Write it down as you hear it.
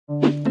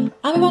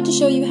I'm about to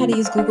show you how to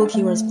use Google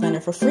Keywords Planner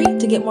for free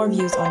to get more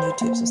views on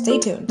YouTube, so stay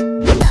tuned.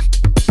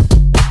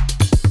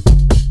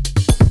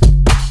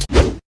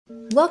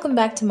 Welcome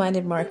back to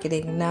Minded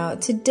Marketing. Now,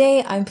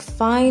 today I'm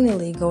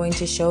finally going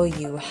to show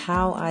you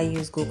how I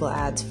use Google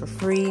Ads for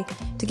free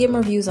to get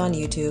more views on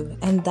YouTube,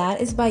 and that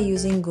is by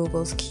using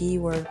Google's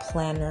Keyword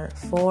Planner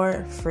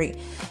for free.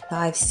 Now,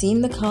 I've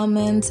seen the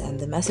comments and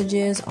the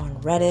messages on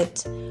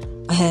Reddit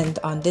and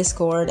on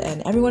Discord,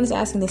 and everyone is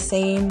asking the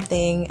same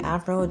thing.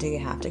 Afro, do you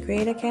have to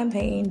create a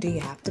campaign? Do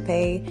you have to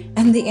pay?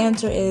 And the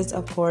answer is,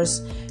 of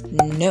course,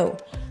 no.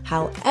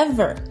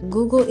 However,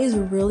 Google is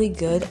really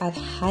good at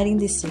hiding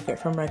this secret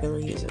from regular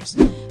users.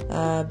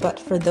 But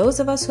for those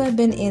of us who have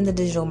been in the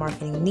digital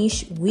marketing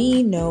niche,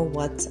 we know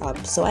what's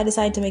up. So I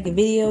decided to make a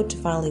video to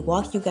finally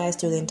walk you guys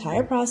through the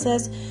entire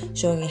process,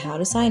 showing you how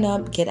to sign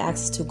up, get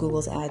access to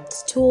Google's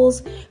Ads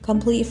tools,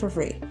 complete for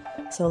free.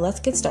 So let's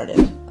get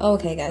started.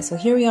 Okay guys, so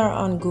here we are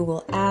on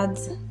Google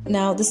Ads.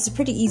 Now this is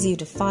pretty easy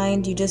to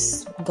find. You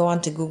just go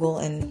onto Google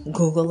and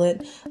Google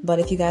it. But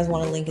if you guys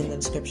want a link in the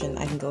description,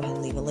 I can go ahead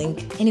and leave a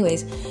link.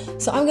 Anyways,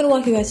 so I'm gonna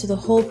walk you guys through the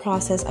whole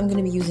process. I'm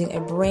gonna be using a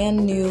brand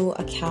new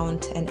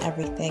account and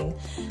everything.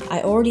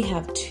 I already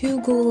have 2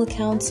 Google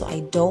accounts, so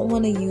I don't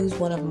wanna use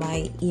one of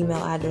my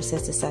email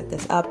addresses to set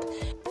this up.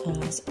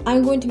 So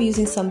I'm going to be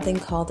using something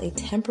called a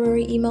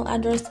temporary email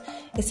address.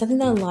 It's something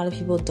that a lot of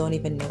people don't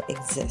even know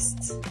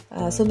exists.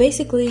 So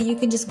basically, you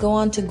can just go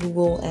on to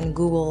Google and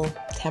Google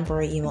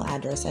temporary email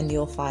address and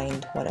you'll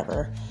find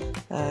whatever.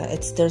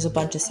 There's a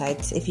bunch of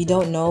sites. If you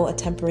don't know, a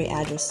temporary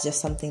address is just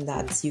something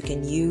that you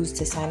can use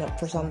to sign up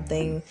for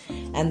something,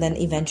 and then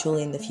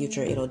eventually in the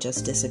future it'll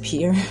just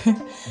disappear.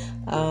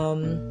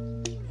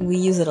 We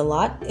use it a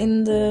lot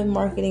in the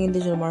marketing and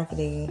digital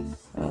marketing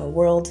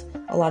world.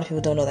 A lot of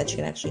people don't know that you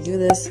can actually do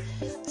this,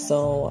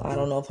 so I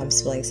don't know if I'm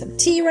spilling some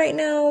tea right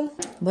now.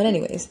 But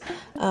anyways,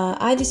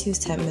 I just use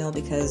TempMail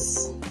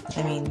because,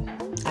 I mean,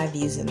 I've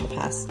used it in the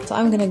past. So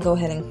I'm gonna go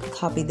ahead and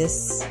copy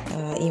this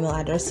email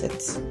address.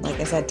 It's, like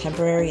I said,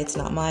 temporary, it's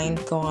not mine.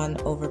 Go on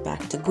over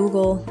back to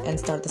Google and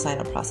start the sign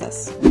up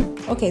process.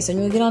 Okay, so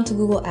when you get onto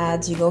Google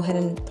Ads, you go ahead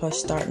and push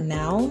start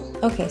now.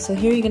 Okay, so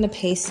here you're gonna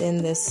paste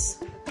in this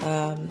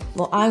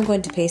well, I'm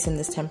going to paste in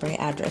this temporary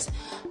address,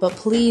 but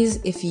please,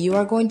 if you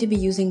are going to be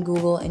using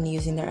Google and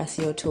using their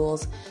SEO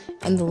tools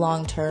in the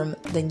long term,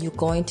 then you're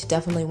going to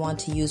definitely want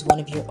to use one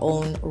of your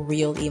own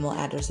real email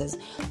addresses.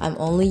 I'm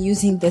only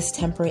using this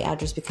temporary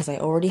address because I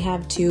already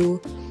have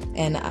 2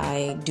 and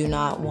I do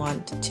not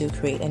want to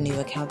create a new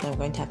account that I'm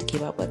going to have to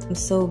keep up with.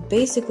 So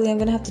basically, I'm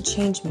going to have to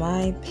change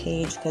my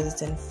page because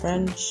it's in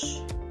French.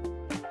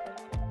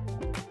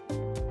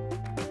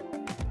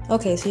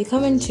 Okay, so you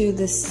come into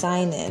this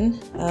sign in.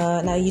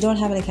 Now you don't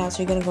have an account,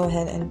 so you're gonna go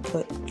ahead and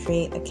put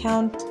create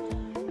account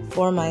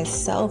for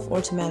myself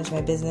or to manage my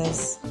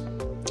business.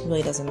 It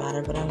really doesn't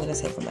matter, but I'm gonna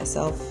say for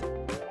myself.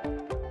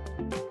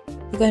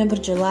 You go ahead and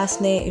put your last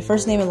name, your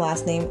first name and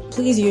last name.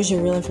 Please use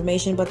your real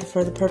information, but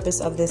for the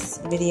purpose of this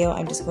video,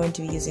 I'm just going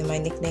to be using my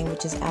nickname,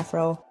 which is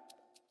Afro.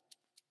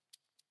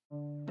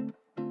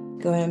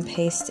 Go ahead and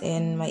paste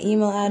in my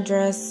email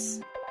address.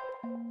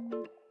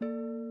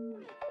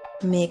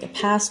 Make a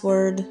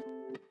password.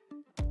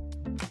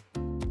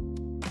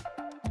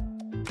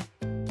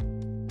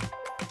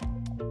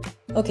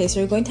 Okay,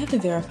 so you're going to have to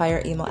verify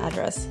your email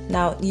address.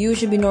 Now, you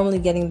should be normally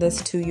getting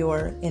this to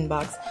your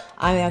inbox.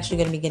 I'm actually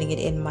going to be getting it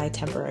in my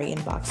temporary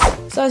inbox.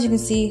 So as you can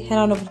see, head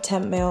on over to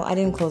TempMail. I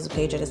didn't close the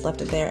page, I just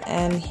left it there.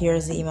 And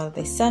here's the email that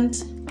they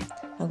sent.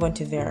 I'm going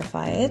to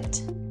verify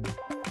it.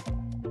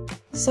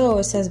 So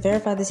it says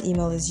verify this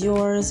email is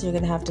yours. You're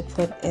going to have to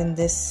put in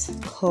this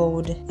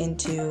code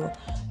into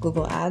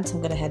Google Ads. I'm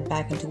going to head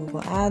back into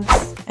Google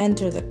Ads,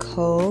 enter the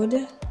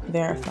code,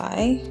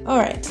 verify.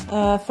 Alright,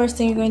 first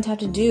thing you're going to have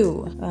to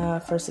do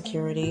for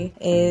security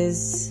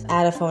is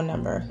add a phone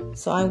number.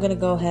 So I'm going to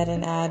go ahead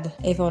and add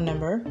a phone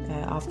number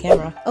off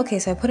camera. Okay,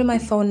 so I put in my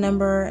phone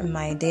number and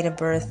my date of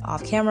birth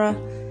off camera.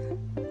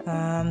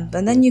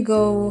 And then you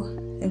go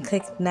and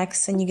click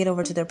next and you get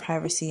over to their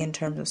privacy and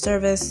terms of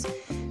service.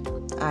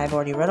 I've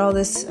already read all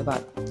this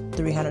about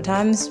 300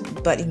 times,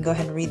 but you can go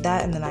ahead and read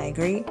that and then I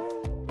agree.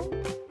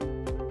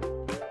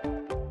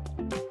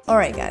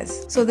 Alright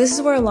guys, so this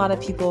is where a lot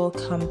of people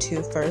come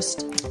to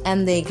first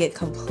and they get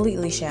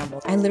completely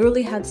shambled. I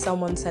literally had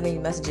someone sending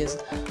me messages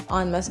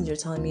on Messenger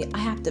telling me I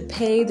have to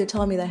pay, they're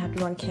telling me that I have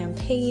to run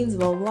campaigns,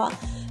 blah blah blah.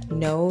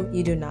 No,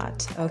 you do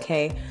not,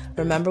 okay?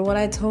 Remember what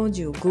I told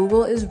you,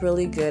 Google is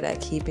really good at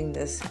keeping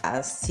this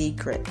as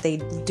secret. They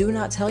do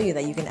not tell you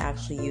that you can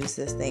actually use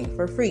this thing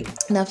for free.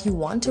 Now, if you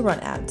want to run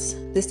ads,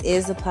 this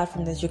is the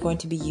platform that you're going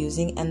to be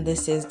using and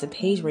this is the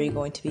page where you're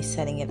going to be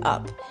setting it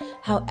up.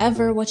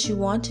 However, what you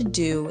want to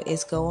do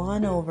is go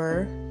on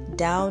over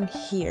down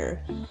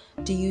here.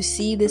 Do you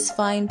see this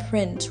fine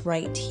print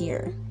right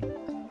here?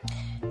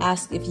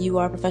 Ask if you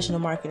are a professional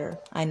marketer.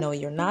 I know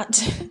you're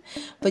not,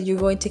 but you're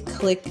going to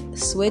click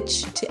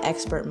switch to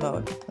expert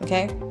mode,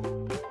 okay?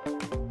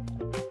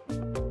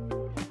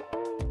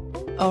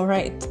 All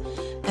right,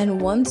 and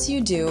once you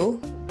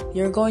do,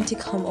 you're going to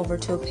come over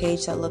to a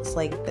page that looks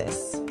like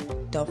this.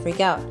 don't freak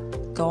out.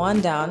 Go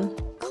on down,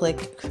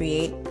 click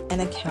create an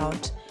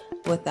account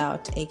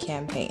without a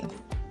campaign.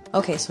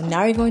 Okay, so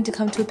now you're going to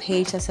come to a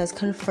page that says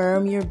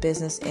confirm your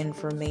business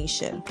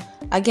information.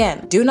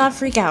 Again, do not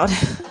freak out.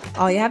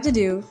 All you have to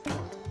do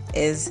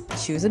is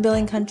choose a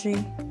billing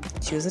country,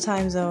 choose a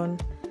time zone,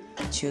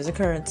 choose a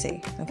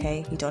currency,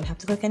 okay? You don't have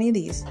to click any of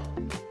these.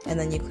 And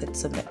then you click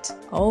submit.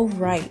 All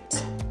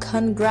right,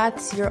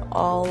 congrats, you're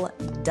all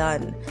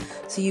done.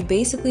 So you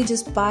basically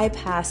just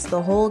bypass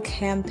the whole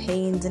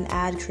campaigns and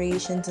ad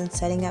creations and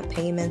setting up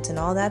payments and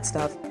all that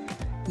stuff.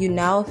 You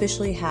now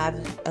officially have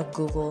a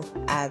Google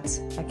Ads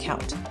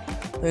account.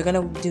 What you're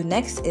gonna do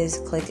next is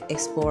click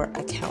explore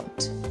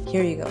account.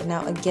 Here you go.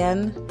 Now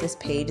again, this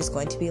page is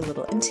going to be a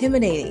little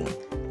intimidating.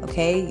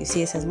 Okay, you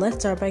see it says let's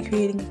start by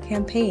creating a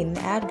campaign and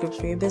ad groups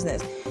for your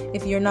business.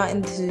 If you're not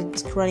into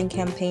running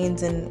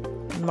campaigns and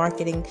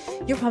marketing,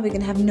 you're probably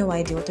gonna have no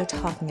idea what they're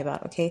talking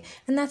about, okay?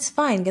 And that's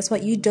fine. Guess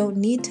what? You don't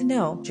need to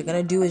know. What you're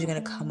gonna do is you're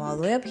gonna come all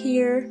the way up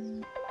here.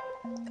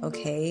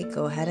 Okay,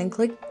 go ahead and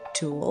click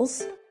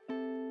tools.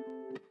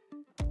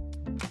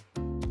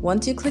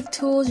 Once you click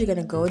tools, you're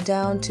gonna go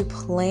down to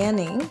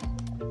planning,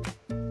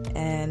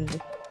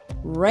 and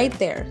right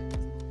there,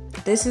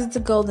 this is the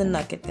golden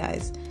nugget,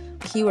 guys.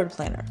 Keyword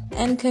planner.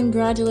 And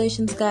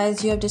congratulations,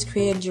 guys, you have just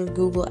created your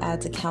Google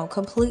Ads account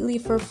completely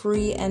for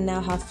free and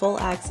now have full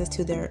access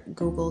to their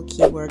Google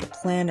keyword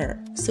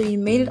planner. So you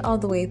made it all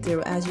the way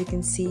through. As you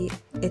can see,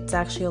 it's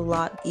actually a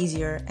lot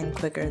easier and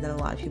quicker than a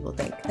lot of people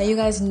think. Now you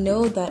guys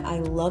know that I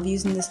love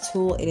using this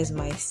tool. It is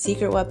my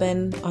secret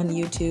weapon on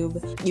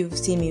YouTube. You've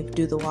seen me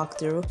do the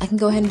walkthrough. I can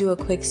go ahead and do a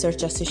quick search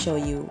just to show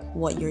you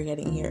what you're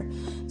getting here.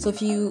 So if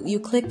you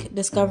click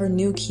discover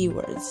new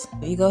keywords,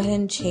 you go ahead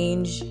and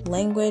change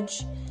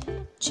language,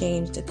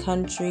 change the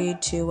country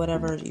to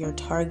whatever you're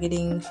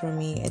targeting. For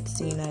me, it's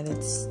the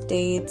United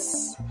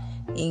States,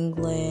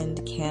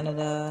 England,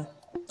 Canada,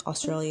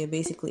 Australia,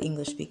 basically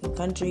English-speaking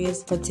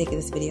countries. For the sake of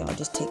this video, I'll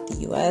just take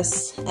the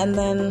US, and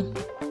then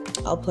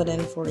I'll put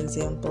in, for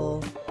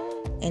example,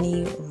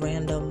 any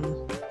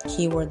random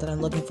keyword that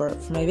I'm looking for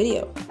my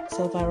video.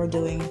 So if I were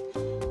doing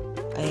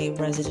a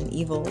Resident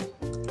Evil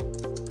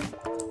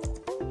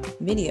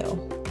video,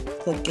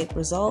 click get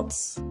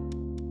results,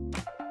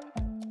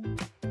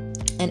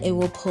 and it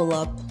will pull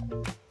up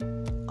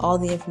all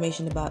the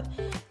information about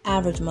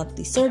average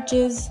monthly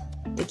searches,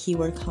 the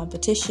keyword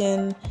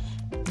competition.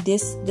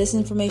 This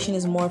information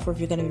is more for if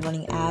you're going to be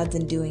running ads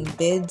and doing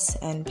bids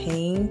and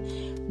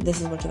paying.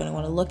 This is what you're going to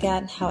want to look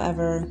at.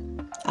 However,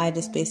 I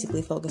just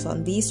basically focus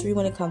on these three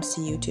when it comes to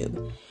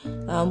YouTube.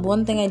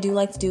 One thing I do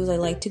like to do is I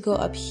like to go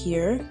up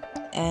here,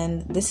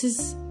 and this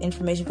is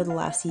information for the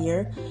last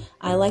year.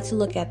 I like to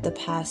look at the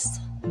past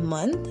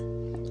month,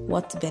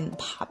 what's been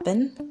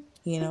poppin',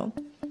 you know.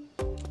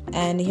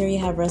 And here you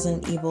have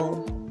Resident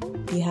Evil.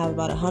 You have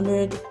about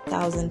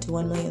 100,000 to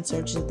 1 million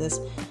searches of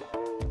this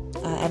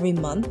every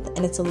month,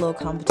 and it's a low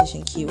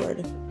competition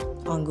keyword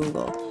on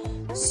Google.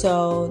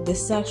 So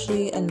this is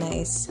actually a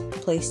nice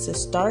place to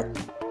start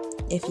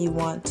if you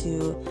want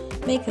to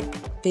make a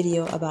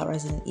video about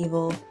Resident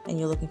Evil and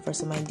you're looking for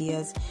some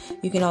ideas.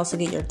 You can also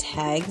get your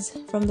tags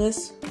from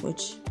this,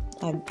 which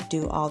I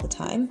do all the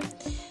time.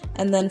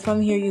 And then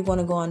from here, you want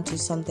to go on to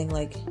something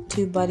like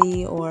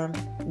TubeBuddy or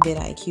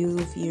vidIQ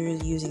if you're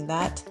using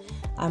that.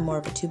 I'm more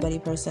of a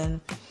TubeBuddy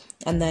person.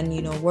 And then,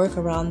 you know, work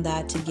around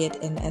that to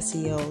get an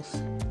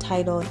SEO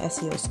title, an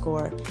SEO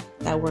score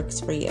that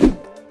works for you.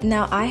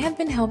 Now, I have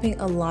been helping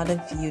a lot of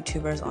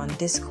YouTubers on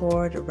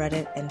Discord,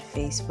 Reddit, and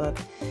Facebook.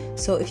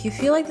 So if you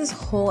feel like this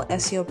whole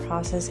SEO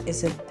process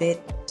is a bit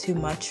too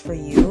much for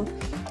you,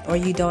 or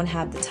you don't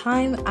have the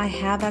time, I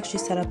have actually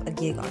set up a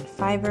gig on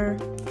Fiverr.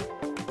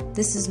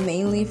 This is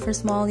mainly for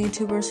small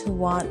YouTubers who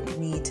want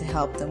me to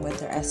help them with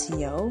their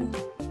SEO.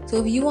 So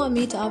if you want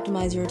me to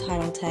optimize your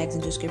title tags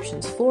and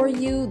descriptions for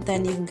you,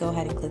 then you can go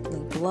ahead and click the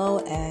link below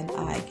and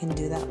I can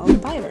do that on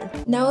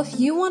Fiverr. Now, if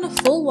you want a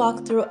full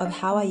walkthrough of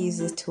how I use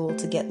this tool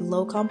to get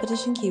low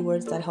competition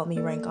keywords that help me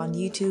rank on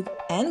YouTube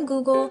and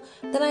Google,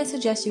 then I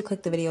suggest you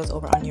click the videos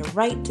over on your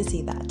right to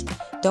see that.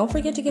 Don't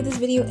forget to give this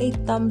video a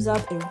thumbs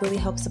up. It really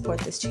helps support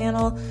this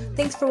channel.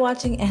 Thanks for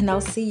watching, and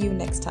I'll see you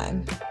next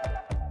time.